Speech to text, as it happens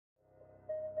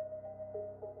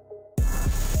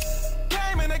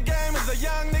a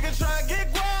young nigga tryna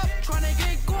get guap. Tryna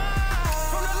get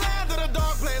guap. From the land of the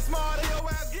dark, play smart, your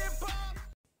ass get popped.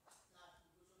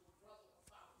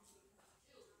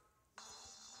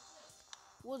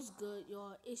 What's good,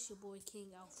 y'all? It's your boy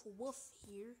King Alpha Wolf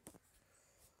here.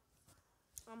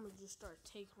 I'm gonna just start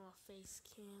taking my face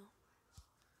cam.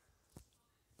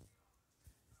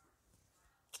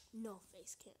 No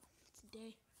face cam.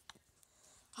 Today,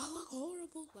 I look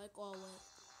horrible like always.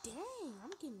 Dang,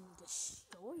 I'm getting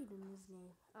destroyed in this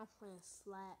game. I'm playing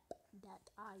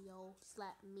slap.io,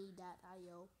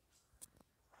 slapme.io.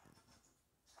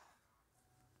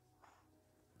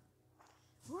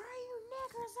 Where are you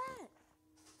niggers at?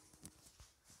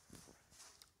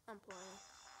 I'm playing.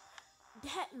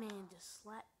 That man just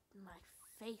slapped my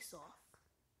face off.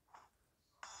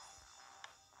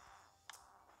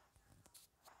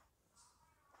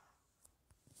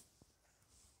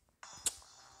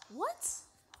 What?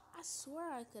 I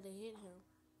swear I could have hit him.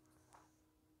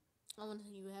 I want to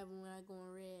see what happened when I go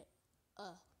in red.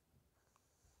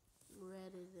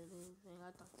 Redder than anything.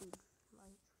 I thought you'd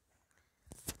like.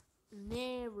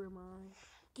 Never mind.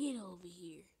 Get over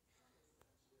here.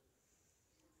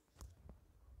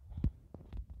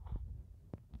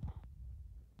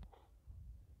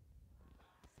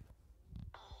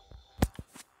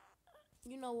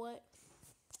 You know what?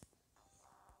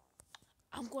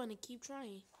 I'm going to keep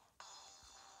trying.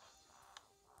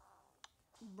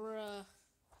 Bruh.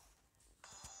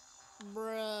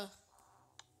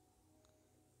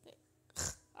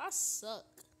 I suck.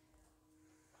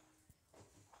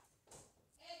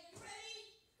 Hey, you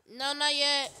ready? No, not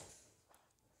yet.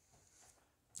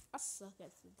 I suck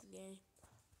at this game.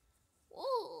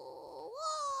 Whoa,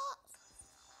 what?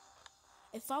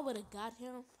 If I would have got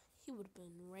him, he would have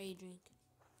been raging.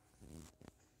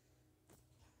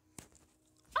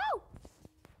 Oh!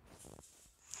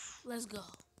 Let's go.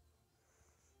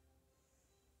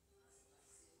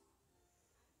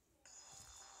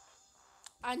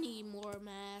 I need more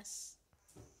mass.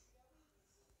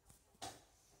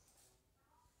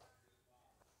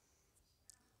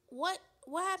 What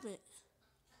happened?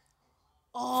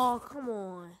 Oh, come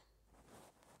on.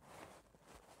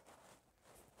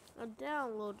 I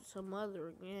downloaded some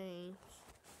other games.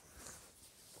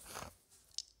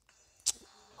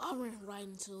 I ran right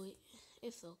into it.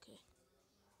 It's okay.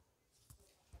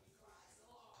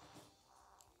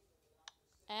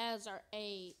 As are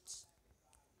AIDS.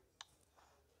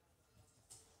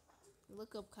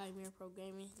 Look up Chimera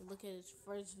Programming. Look at his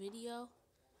first video.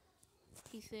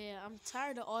 He said, I'm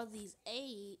tired of all these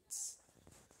AIDS.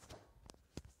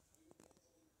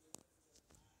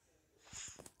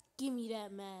 Give me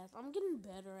that math. I'm getting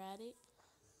better at it.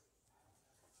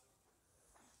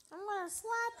 I'm gonna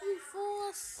slap you,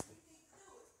 fools.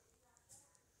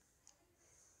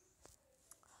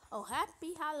 Oh,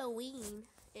 happy Halloween,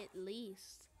 at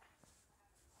least.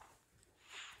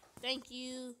 Thank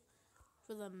you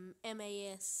for the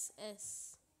MASS.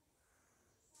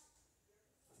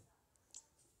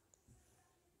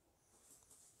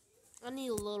 I need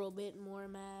a little bit more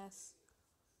mass.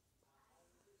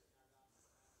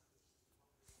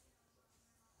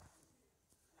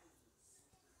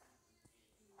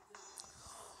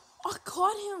 I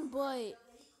caught him, but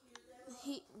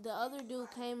the other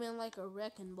dude came in like a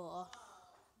wrecking ball.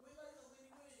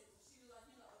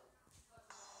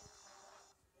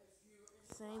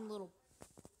 Same little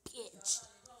bitch.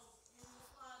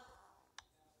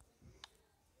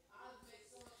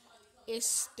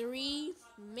 It's 3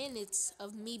 minutes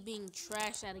of me being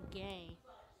trash at a game.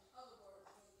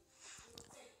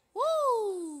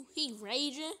 Woo! He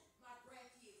raging.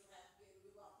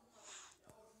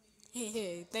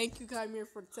 Hey, thank you, Chimera,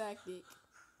 for the tactic.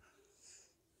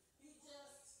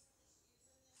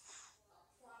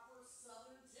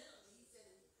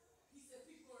 He said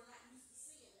people are not used to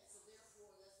seeing that, so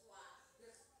therefore that's why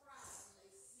they're surprised when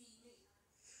they see me.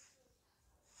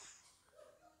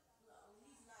 No,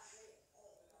 he's not there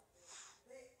all like that.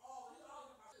 They all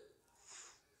about too.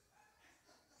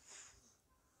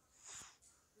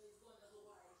 He's going to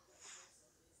Hawaii.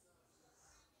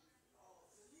 Oh,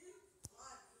 so you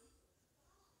funny.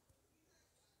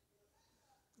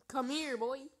 Come here,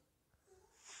 boy.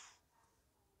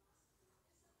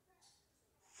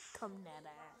 Come that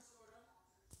ass.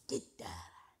 Get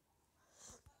that.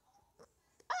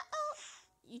 Uh-oh.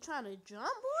 You trying to jump,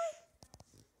 boy?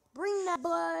 Bring that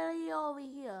boy over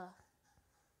here.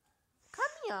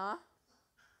 Come here.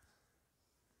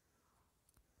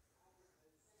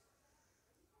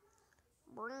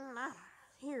 Bring that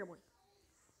here, boy.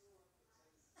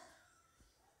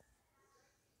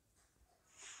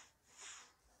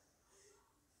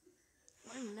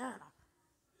 Bring that up.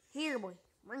 Here, boy.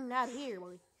 Bring that here,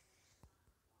 boy.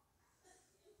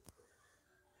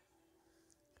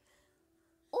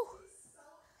 Oh,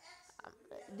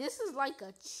 this is like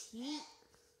a cheat.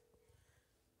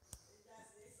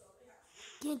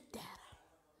 Get that.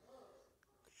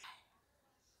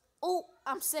 Oh,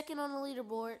 I'm second on the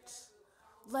leaderboards.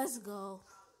 Let's go.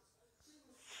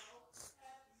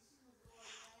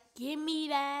 Give me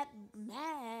that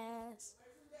mask.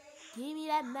 Give me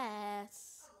that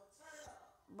mask.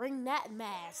 Bring that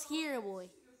mask here, boy.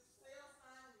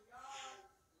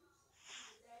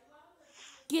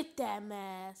 Get that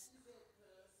mask.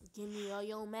 Give me all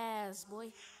your mask,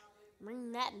 boy.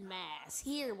 Bring that mask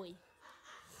here, boy.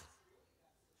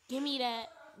 Give me that,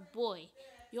 boy.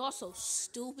 You're so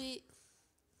stupid.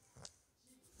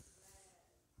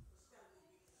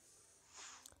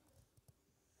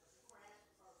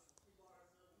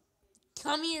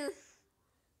 Come here.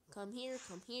 Come here.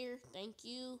 Come here. Thank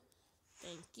you.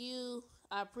 Thank you.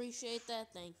 I appreciate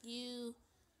that. Thank you.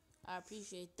 I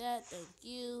appreciate that. Thank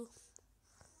you.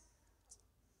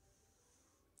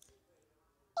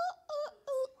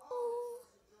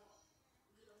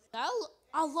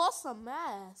 I lost some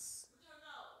mass.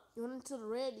 You went into the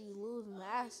red, you lose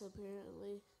mass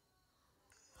apparently.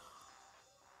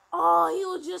 Oh, he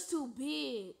was just too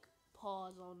big.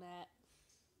 Pause on that.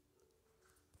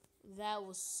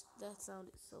 That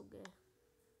sounded so good.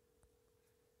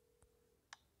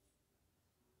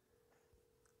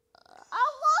 I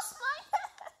lost my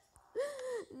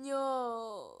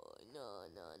No.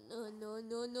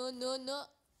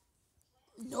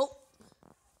 Nope.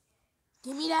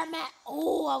 Give me that mat.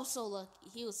 Oh, I was so lucky.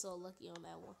 He was so lucky on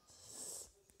that one.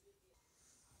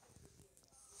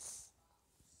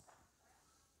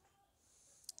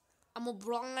 I'm a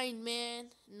blind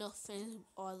man. No offense,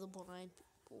 all the blind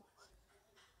people.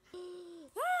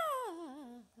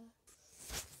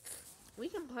 We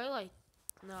can play like,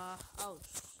 nah.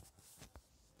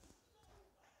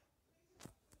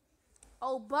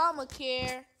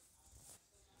 Obamacare.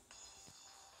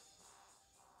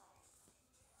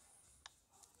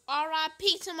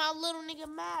 R.I.P. to my little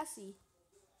nigga Massey.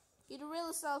 He the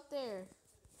realest out there.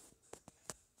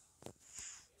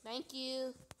 Thank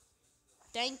you.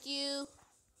 Thank you.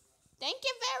 Thank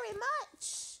you very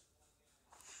much.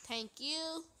 Thank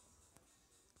you.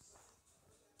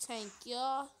 Thank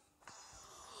y'all.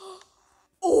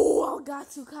 Oh, I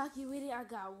got too cocky with it. I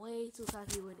got way too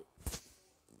cocky with it.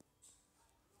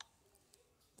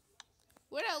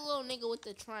 Where that little nigga with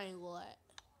the triangle at?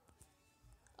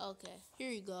 Okay,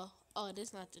 here you go. Oh,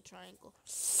 this not the triangle.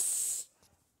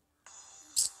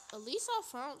 At least I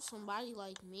found somebody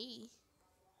like me.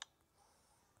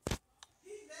 At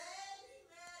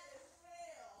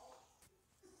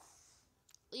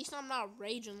least I'm not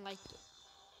raging like this.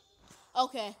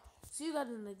 Okay, see you guys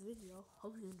in the next video.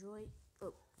 Hope you enjoyed.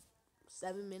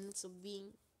 7 minutes of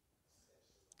being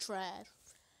trash.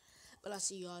 But I'll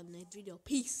see y'all in the next video.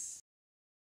 Peace.